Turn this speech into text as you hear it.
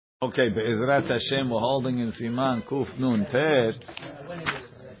Okay, Be'ezrat Hashem, we're holding in Siman Kuf Nun Tet.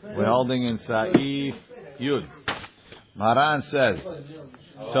 We're holding in Saif Yud. Maran says,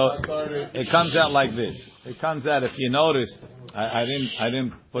 so it comes out like this. It comes out, if you noticed, I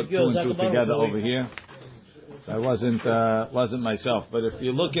didn't put two and two together over here. So I wasn't myself. But if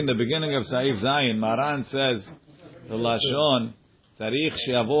you look in the beginning of Saif Zayin, Maran says, the Lashon, Tzarich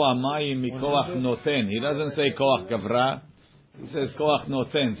she'avo amayim mikoach noten. He doesn't say koach gavra. He says koach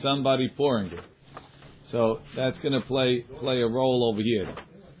noten, somebody pouring it. So that's going to play a role over here.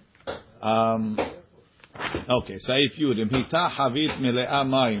 Okay, Saif Yud. Imhita havit mile'a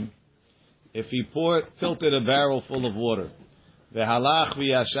mayim. If he tilted a barrel full of water, vehalach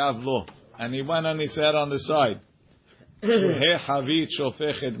v'yashav lo, and he went and he sat on the side. He havit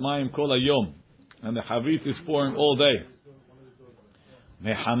shofechet mayim kol hayom, and the havit is pouring all day.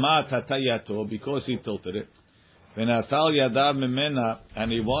 Mehamat hatayato, because he tilted it. V'natal yadav memena,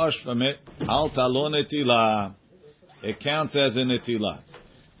 and he washed from it. Al talo netila, it counts as a netila.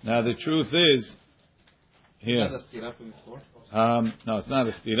 Now the truth is, here, no, it's not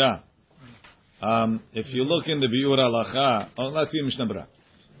a stira. If you look in the biur halacha, let's see Mishnah Berurah.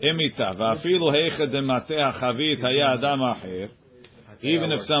 Emita va'afilu heicha demateh hachavit haya adam acher,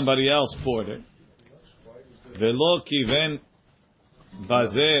 even if somebody else poured it, velo kiven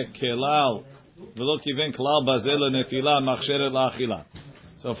bazeh kelal.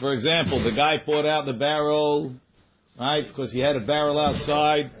 So, for example, the guy poured out the barrel, right? Because he had a barrel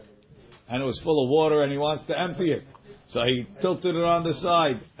outside, and it was full of water, and he wants to empty it. So he tilted it on the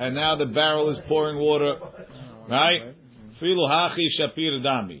side, and now the barrel is pouring water, right? Filu hachi shapir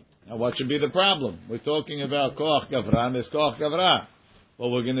dami. Now, what should be the problem? We're talking about koach gavra, and there's koach gavra. But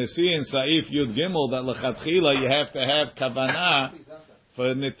we're going to see in Saif Yud Gimel that lechatchila you have to have kavanah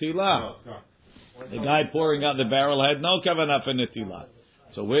for netilah. The guy pouring out the barrel had no kavanah for netilah.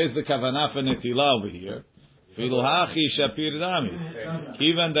 So where's the kavanah for netilah over here? Filu hachi shapir dami.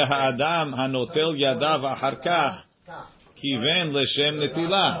 Kiven de ha'adam hanotel yadav acharkach. Kiven l'shem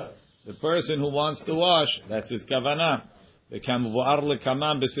netilah. The person who wants to wash, that's his kavanah. The kamvuar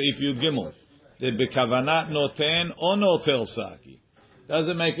lekamam b'seif yud gimel. The b'kavanah noten or notel saki.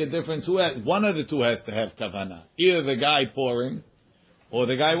 Doesn't make a difference. One of the two has to have kavanah. Either the guy pouring or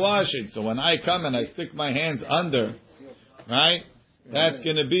the guy washing. So when I come and I stick my hands under, right, that's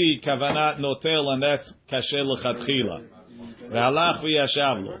going to be kavanat notel, and that's kasher l'chatchila. Ve'alach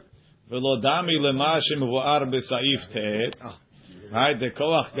v'yashav lo. Ve'lo dami lema shemuvuar b'saif te'et. Right, the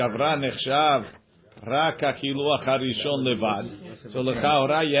koach gavra nechshav rak hakiluach harishon levad. So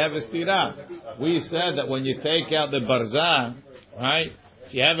l'chaora you have a stira. We said that when you take out the barza, right,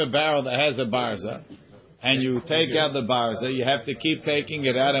 if you have a barrel that has a barza, and you take out the barza, you have to keep taking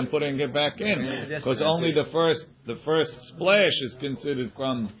it out and putting it back in, because only the first splash is considered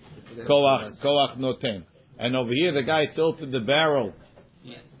from koach noten. And over here, the guy tilted the barrel,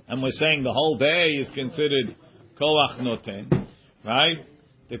 and we're saying the whole day is considered koach noten, right?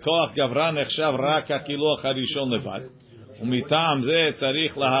 The koach gavra nechshav rak hakiluach harishon levad, umitam zeh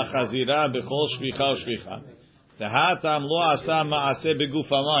tzarich lahachazira bechol shvicha u'shvicha. Tehatam lo asa ma'aseh beguf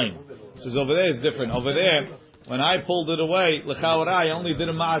hamayim. Says over there is different. Over there, when I pulled it away, l'chaora, I only did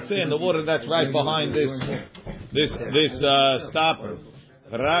a ma'aseh in the water that's right behind this stopper.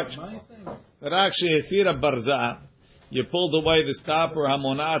 Rak shehesira barza, you pulled away the stopper,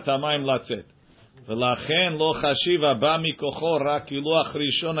 hamonat hamayim latzet. V'lachen lo chashiva ba mikocho rak kiluach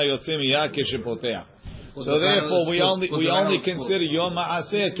rishon hayotze miyad keshepoteach. So therefore, we only consider your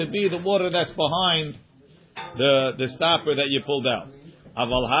ma'aseh to be the water that's behind the stopper that you pulled out. I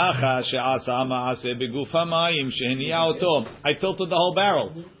tilted the whole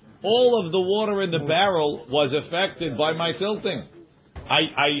barrel. All of the water in the barrel was affected by my tilting.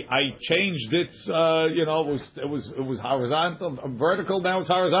 I changed its, it was horizontal, vertical. Now it's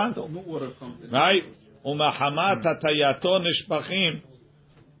horizontal, right? Umahamat hatayato nishpachim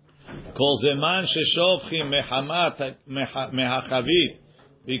kol zeman sheshovchim mehachavit.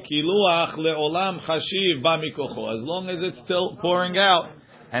 As long as it's still pouring out,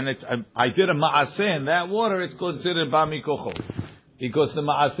 and I did a ma'aseh in that water, it's considered ba'mikocho, because the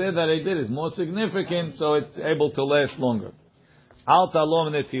ma'aseh that I did is more significant, so it's able to last longer. Al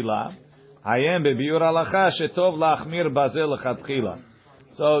talom netilah, ayem bebiur halacha shetov lachmir bazel lechatchila.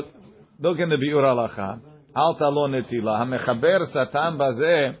 So look in the biur halacha. Al talom netilah hamechaber satan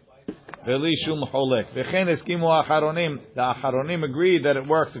bazeh. The Acharonim agreed that it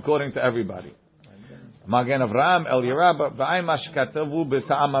works according to everybody. Magen Avraham El Yerab v'aymash katavu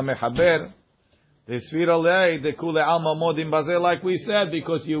b'ta'ama mechaber. The Sfira lei the kule alma modim bazeh, like we said,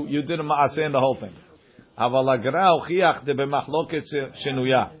 because you did a ma'aseh in the whole thing. Aval agra uchiach de b'machloket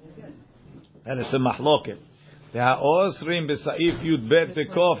shenuya. and it's a mahloket. Ha'osrim b'saif yud bet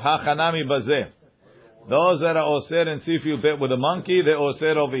v'kof hachanami bazeh. Those that are oser in Sif Yud Bet with a monkey, they're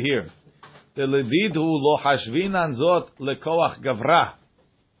oser over here. The levidhu lo hashvinan zot lekoach gavra.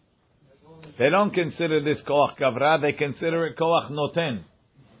 They don't consider this koach gavra, they consider it koach noten.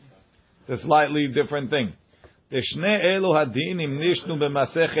 It's a slightly different thing. These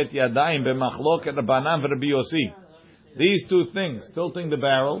two things, tilting the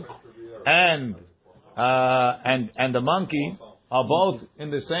barrel and the monkey, are both in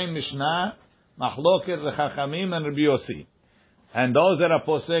the same Mishnah, Machloket Chachamim and Rabbi Yossi. And those that are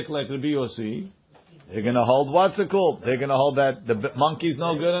posek like Rabbi Yossi, they're going to hold what's it called? They're going to hold that the monkey's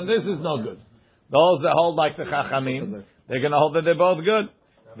no good and this is no good. Those that hold like the Chachamim, they're going to hold that they're both good.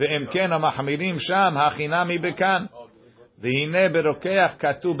 Ve'imken ha'machmirim sham ha'chinami bekan. Ve'hine berokeach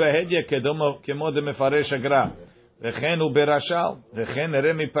katu behedye kemo demefaresh agra. Ve'chen hu berashal. Ve'chen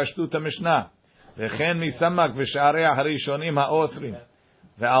nere mipashtut ha'mishnah. Ve'chen misamak v'sharei ha'rishonim ha'osrim.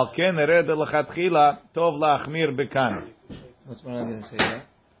 Ve'al ken nere delechatchila tov la'achmir bekan. What's Maran going to say there?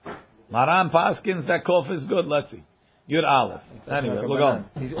 Maran Paskins, that kof is good. Let's see. Yud Aleph. Anyway, look on.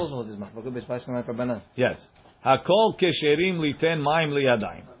 He's also holds his machloket b'shpashkan like Rabbanan. Yes. Hakol kesherim liten maim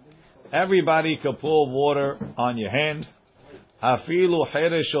liyadayim. Everybody can pour water on your hands. Hafilu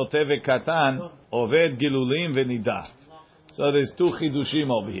cheresh shotev katan oved gilulim v'nida. So there's two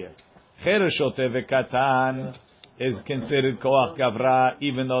chidushim over here. Cheresh shotev katan is considered koach gavra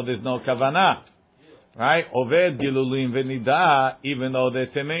even though there's no kavanah. Right? Oved gilulim v'nida even though they're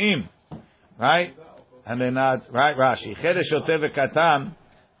temeim. Right? And they're not, right, Rashi. Cheresh shotev katan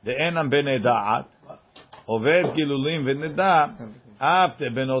de'enam b'nei da'at. Oved gilulim v'nida after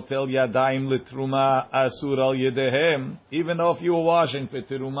benotel yadayim litruma asur al yedehem. Even though if you were washing for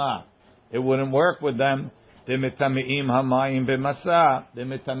teruma, it wouldn't work with them. They metameim hamayim b'masa. They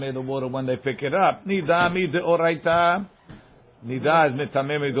metame the water when they pick it up. Nida mi deoraita. Nida is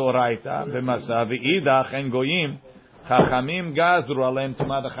metame mi deoraita b'masa. V'idach en goyim. Chachamim gazru alem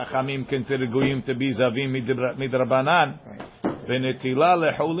tuma. The chachamim consider goyim to be zavim midrabanan. Netilat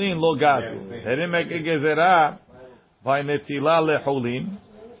lechulin lo gazru. They didn't make a gezerah by netilat lechulin.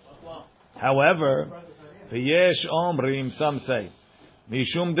 However, v'yesh omrim, some say,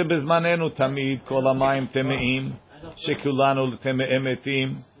 mishum de bezmanenu tamid kol hamayim temeim shekulanu temeim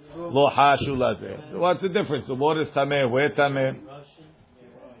etim lo hashu lazeh. So what's the difference? The water is tameh, where tameh?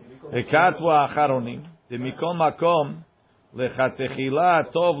 V'katwa acharonim demikom makom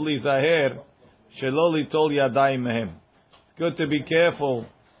lechatechila tov lizaher shelo litol yadayim mehem. Good to be careful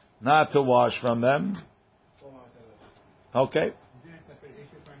not to wash from them. Okay.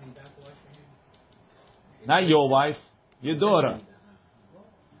 Not your wife, your daughter.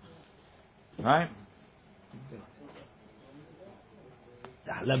 Right?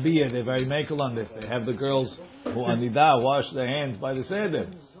 Labiya, they're very makel on this. They have the girls who are nida wash their hands by the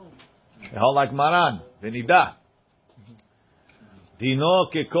seder. They hold like maran, the nida. Dino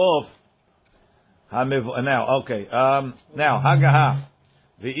kekof. Now, okay. Now, Hagaha.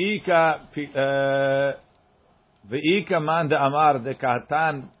 V'ika man de amar de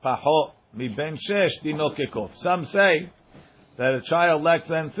katan paho mi ben shesh dino kekof. Some say that a child less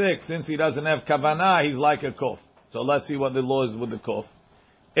than 6, since he doesn't have kavanah, he's like a kof. So let's see what the law is with the kof.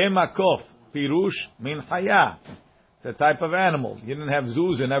 Ema kof, pirush min chaya. It's a type of animal. You didn't have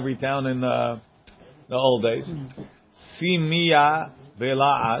zoos in every town in the old days. Simia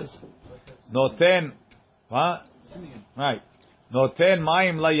vela'az. Noten, what? Right. Noten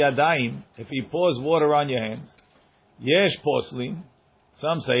mayim la yadayim. If he pours water on your hands, yesh poslim.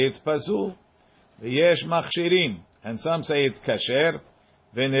 Some say it's pasul. Yesh machshirim, and some say it's kasher.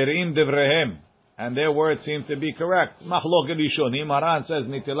 Venerim devrehem, and their words seem to be correct. Machloket rishonim. Maran says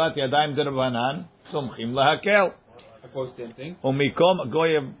nitilat yadayim derbanan somchim lahakel. Same thing. Umikom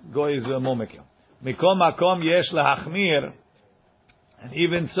goy is momekel. Mikom makom yesh lahachmir. And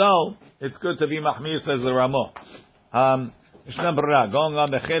even so, it's good to be mahmir, says the Ramo. Mishnah Berurah, going on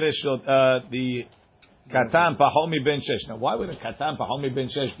the cheresh, the katan pahomi ben shesh. Now, why would a katan pahomi ben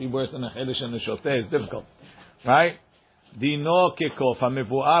shesh be worse than a cheresh and a shoteh? It's difficult, right? Dino kekof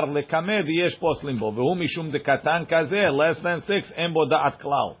hamevuar lekameh v'yesh poslim bo v'hu mishum de katan kazeh less than 6 en bo da'at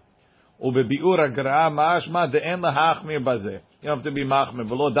klal ubebiur hagra mashma de'en lahachmir bazeh. You have to be machmir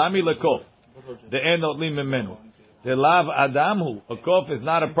v'lo dami lekof de'en notlim memenu. The lav adamu, a kof is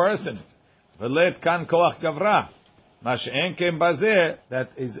not a person. V'let kan koach gavra. Mash'en kem bazeh, that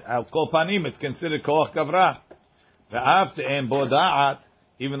is al kol panim, it's considered koach gavra. Ve'afte en bo da'at,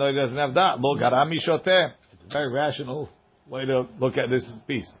 even though he doesn't have da'at, lo garami shoteh. It's a very rational way to look at this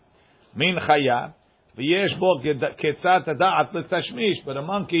piece. Min chaya, v'yesh bo ketzat da'at l'tashmish, but a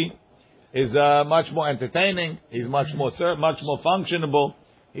monkey is much more entertaining. He's much more functionable.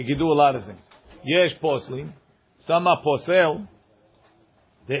 He can do a lot of things. Yesh poslin, sama posel,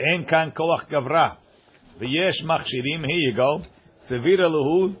 the en kan koach gavra, v'yesh machshirim. Here you go. Sevira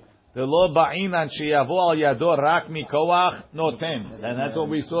luhu, the lo ba'inan sheyavo al yado rak mikoach noten. And that's what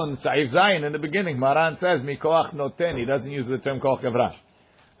we saw in Saif Zayin in the beginning. Maran says mikoach noten. He doesn't use the term koach gavra.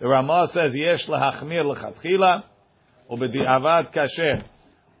 The Ramah says yesh lahachmir lechatchila, ubedi'avad kasher.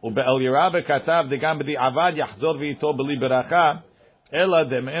 ובאל ירבה כתב דגם בדיעבד יחזור ואיתו בלי ברכה אלא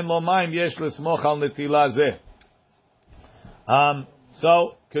דם אין לו מים יש לסמוך על נטילה זה.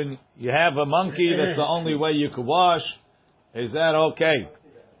 So you have a monkey, that's the only way you could wash. Is that okay?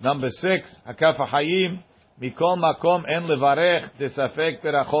 Number 6, hakaf ha'chayim mikol makom en levarech desafek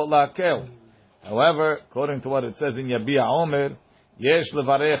berachot la'akel. However, according to what it says in Yabiya Omer, yesh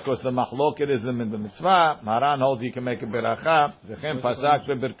levarech, because the machloket is in the mitzvah. Maran holds you can make a beracha. V'chem pasak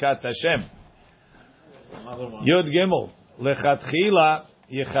beberkat Hashem. Yud Gimel lechatchila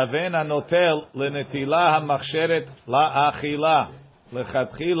yechaven anotel lenetila hamachsheret la'achila.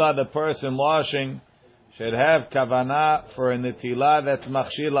 Lechatchila, the person washing should have kavanah for a netila that's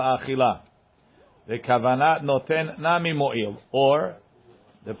machshir la'achila. The kavanah noten nami mo'il, or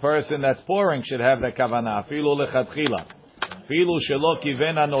the person that's pouring should have the kavanah. Filu lechatchila. Filu shelo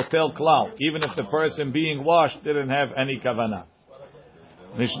kiven anotel klal. Even if the person being washed didn't have any kavanah.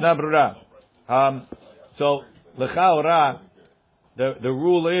 Mishnah Brura. So lechaora, the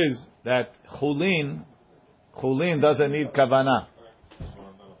rule is that chulin doesn't need kavanah.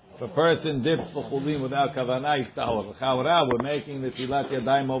 If a person dips for chulin without kavanah, he's tahor. Lechaora, we're making netilat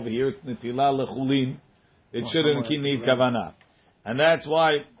yadayim over here. It's netilah lechulin. It shouldn't need kavanah. And that's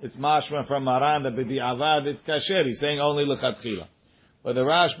why it's mashma from Maran, that b'di'avad it's kasher. He's saying only lechatchila. But the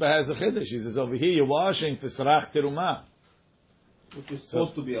Rashba has a chiddush. He says over here you're washing tisrach terumah. Which is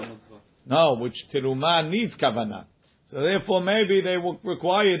supposed to be a mitzvah. No, which terumah needs kavanah. So therefore maybe they will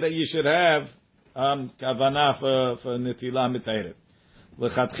require that you should have kavanah for netilah mitayret.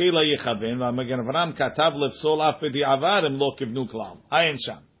 Lechatchila yechaven v'amagen Avram katav lefsol af b'di'avad im lo kivnu klal. Ayin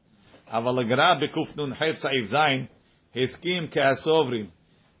sham. Aval agra b'kuf nun chet sa'if zayin. Hiskim ke'asovrim.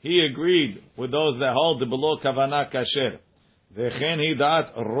 He agreed with those that hold the below kavanah kasher. V'chen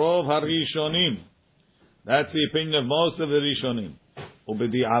hidat rov harishonim. That's the opinion of most of the rishonim.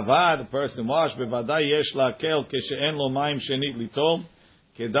 Ubedi'avad, the person washed, bevadai yesh la'akel keshe'en lo mayim shenit litol,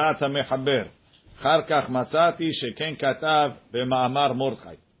 kedat ha'mechaber. Charkach matzati sheken katav b'ma'amar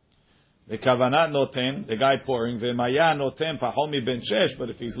Mordechai. The kavanah noten, the guy pouring, v'maya noten pahomi ben shesh, but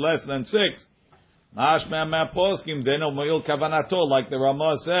if he's less than 6, Mashma poskim deno moil kavanato, like the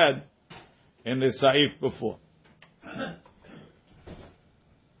Ramah said in the Saif before.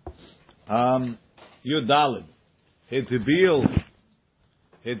 Yudalid hitbil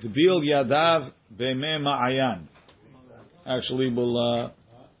yadav b'mei ma'ayan. Actually, I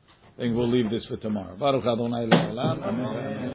think we'll leave this for tomorrow. Baruch Adonai le'olam. Amen.